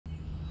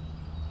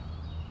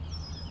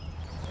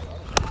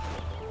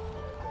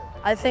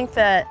I think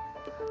that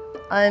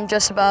I'm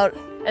just about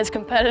as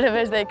competitive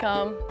as they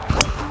come.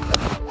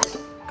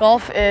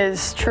 Golf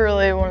is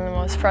truly one of the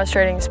most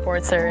frustrating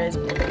sports there is.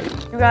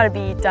 You gotta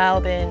be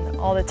dialed in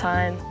all the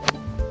time.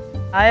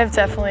 I have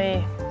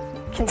definitely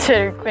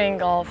considered quitting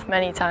golf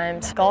many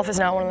times. Golf is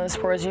not one of those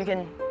sports you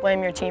can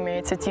blame your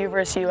teammates. It's you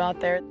versus you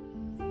out there.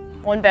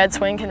 One bad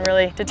swing can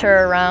really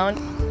deter a round.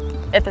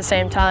 At the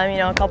same time,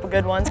 a couple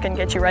good ones can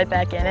get you right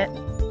back in it.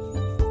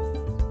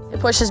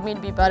 It pushes me to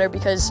be better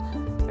because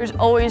there's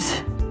always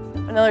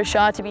another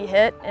shot to be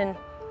hit, and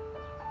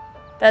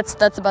that's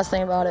the best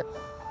thing about it.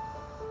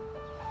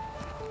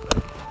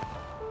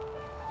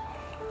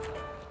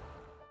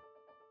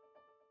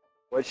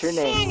 What's your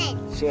name?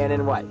 Shannon.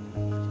 Shannon what?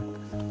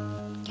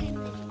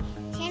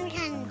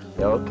 Shannon.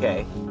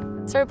 Okay.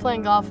 I started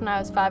playing golf when I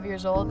was 5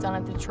 years old down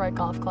at the Detroit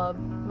Golf Club.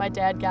 My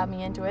dad got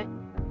me into it.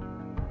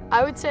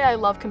 I would say I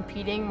love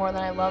competing more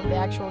than I love the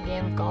actual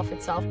game of golf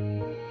itself.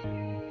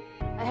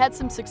 I had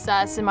some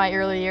success in my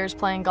early years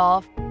playing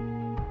golf.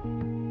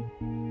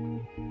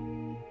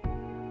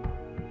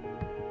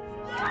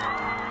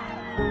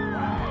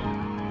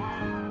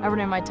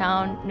 Everyone in my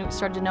town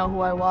started to know who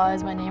I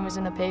was. My name was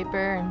in the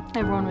paper, and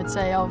everyone would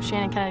say, "Oh,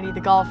 Shannon Kennedy,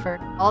 the golfer."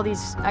 All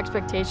these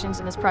expectations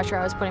and this pressure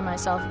I was putting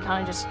myself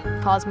kind of just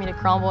caused me to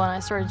crumble, and I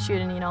started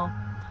shooting,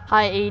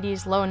 high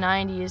 80s, low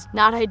 90s.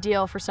 Not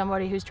ideal for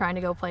somebody who's trying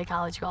to go play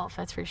college golf,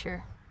 that's for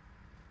sure.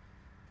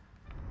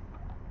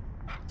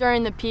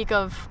 During the peak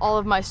of all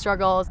of my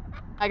struggles,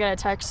 I got a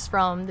text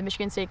from the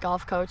Michigan State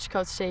golf coach,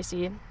 Coach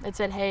Stacy, that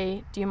said,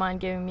 "Hey, do you mind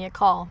giving me a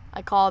call?"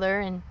 I called her,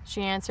 and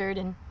she answered,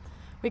 and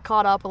we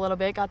caught up a little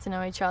bit, got to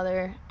know each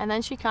other, and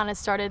then she kind of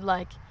started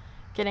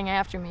getting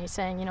after me,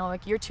 saying,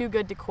 you're too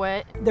good to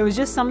quit. There was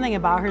just something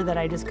about her that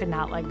I just could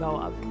not let go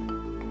of.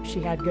 She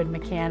had good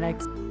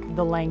mechanics,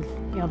 the length,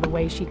 the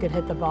way she could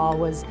hit the ball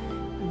was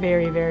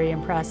very, very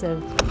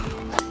impressive.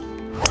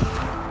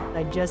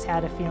 I just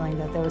had a feeling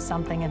that there was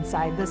something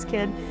inside this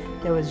kid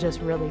that was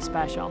just really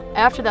special.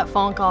 After that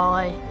phone call,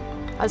 I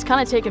was kind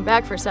of taken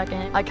back for a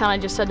second. I kind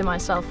of just said to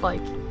myself, I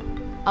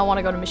want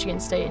to go to Michigan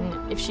State,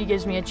 and if she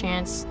gives me a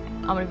chance,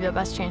 I'm going to be the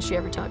best chance she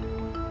ever took.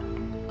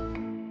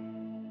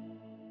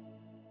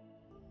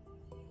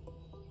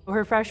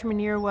 Her freshman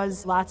year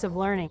was lots of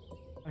learning.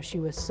 She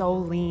was so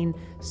lean,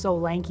 so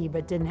lanky,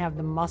 but didn't have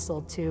the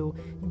muscle to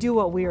do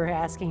what we were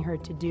asking her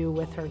to do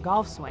with her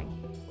golf swing.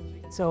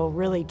 So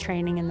really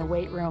training in the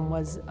weight room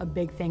was a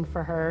big thing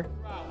for her.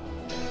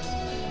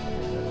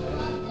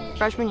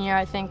 Freshman year,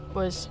 I think,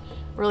 was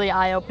really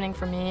eye-opening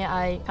for me.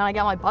 I kind of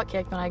got my butt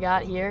kicked when I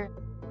got here.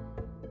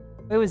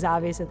 It was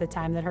obvious at the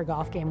time that her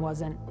golf game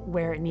wasn't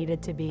where it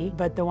needed to be,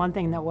 but the one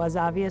thing that was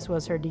obvious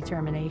was her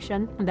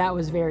determination. That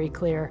was very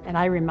clear, and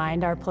I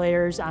remind our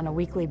players on a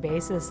weekly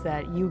basis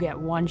that you get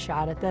one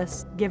shot at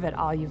this. Give it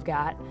all you've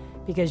got,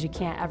 because you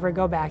can't ever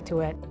go back to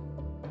it.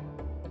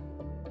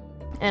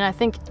 And I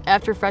think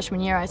after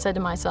freshman year, I said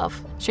to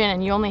myself,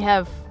 "Shannon, you only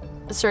have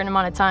a certain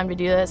amount of time to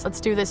do this.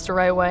 Let's do this the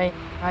right way."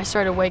 I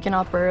started waking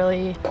up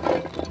early,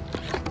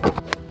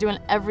 doing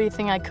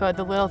everything I could,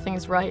 the little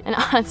things right, and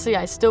honestly,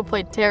 I still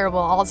played terrible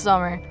all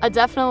summer. I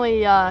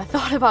definitely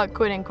thought about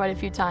quitting quite a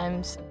few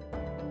times.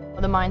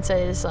 The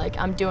mindset is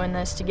I'm doing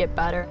this to get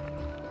better.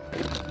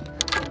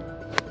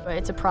 But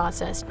it's a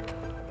process.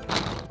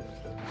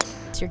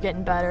 You're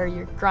getting better,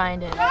 you're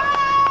grinding.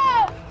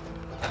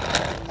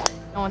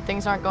 And when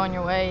things aren't going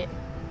your way,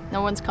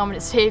 no one's coming to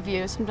save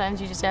you.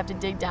 Sometimes you just have to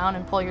dig down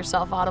and pull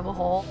yourself out of a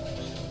hole.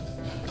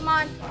 Come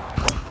on.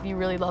 If you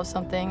really love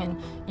something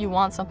and you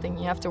want something,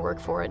 you have to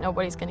work for it.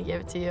 Nobody's going to give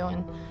it to you,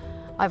 and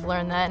I've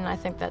learned that, and I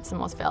think that's the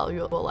most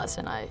valuable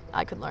lesson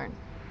I could learn.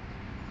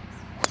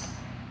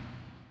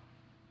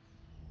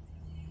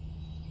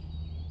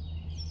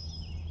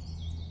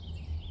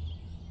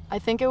 I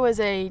think it was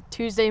a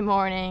Tuesday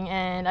morning,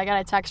 and I got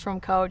a text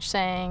from Coach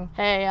saying,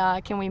 "Hey,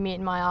 can we meet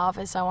in my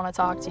office? I want to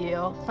talk to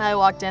you." I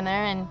walked in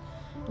there, and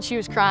she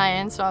was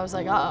crying, so I was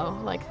like,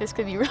 uh-oh, this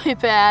could be really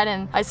bad.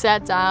 And I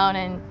sat down,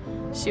 and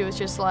she was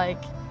just like,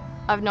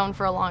 "I've known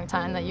for a long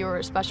time that you were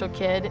a special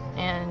kid,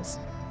 and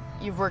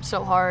you've worked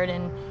so hard,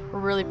 and we're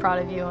really proud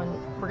of you, and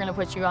we're going to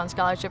put you on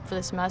scholarship for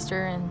this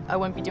semester, and I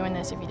wouldn't be doing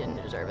this if you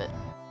didn't deserve it."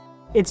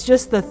 It's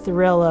just the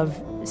thrill of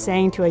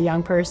saying to a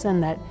young person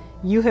that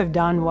you have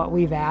done what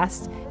we've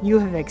asked, you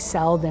have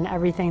excelled in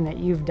everything that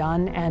you've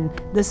done, and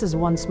this is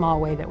one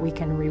small way that we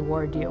can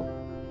reward you.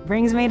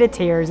 Brings me to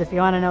tears, if you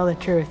want to know the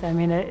truth. I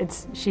mean,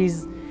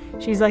 she's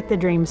like the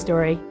dream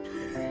story.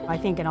 I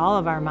think in all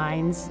of our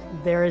minds,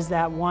 there is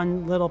that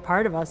one little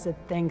part of us that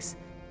thinks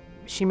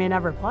she may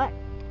never play.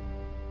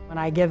 When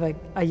I give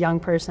a young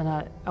person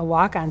a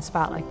walk-on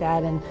spot like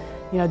that, and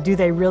do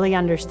they really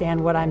understand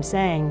what I'm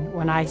saying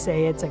when I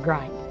say it's a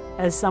grind?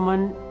 As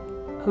someone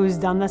who's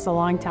done this a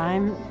long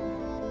time,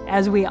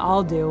 as we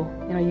all do,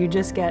 you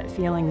just get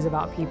feelings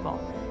about people.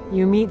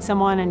 You meet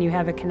someone and you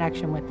have a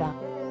connection with them.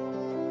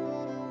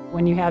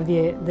 When you have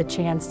the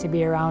chance to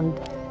be around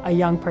a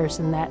young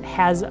person that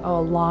has a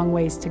long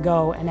ways to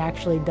go and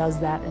actually does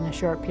that in a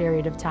short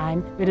period of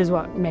time, it is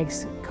what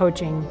makes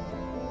coaching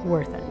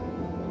worth it.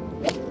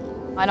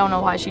 I don't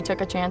know why she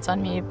took a chance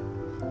on me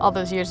all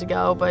those years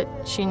ago, but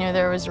she knew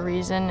there was a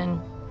reason,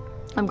 and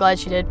I'm glad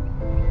she did.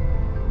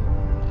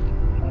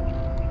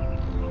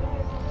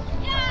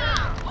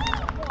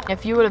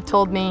 If you would have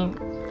told me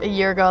a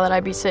year ago that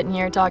I'd be sitting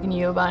here talking to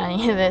you about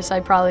any of this, I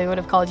probably would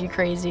have called you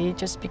crazy,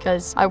 just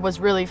because I was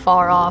really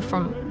far off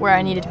from where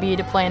I needed to be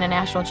to play in a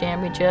national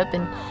championship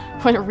and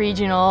win a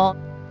regional.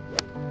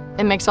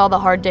 It makes all the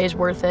hard days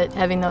worth it,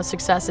 having those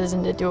successes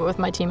and to do it with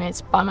my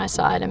teammates by my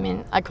side. I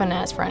mean, I couldn't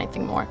ask for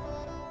anything more.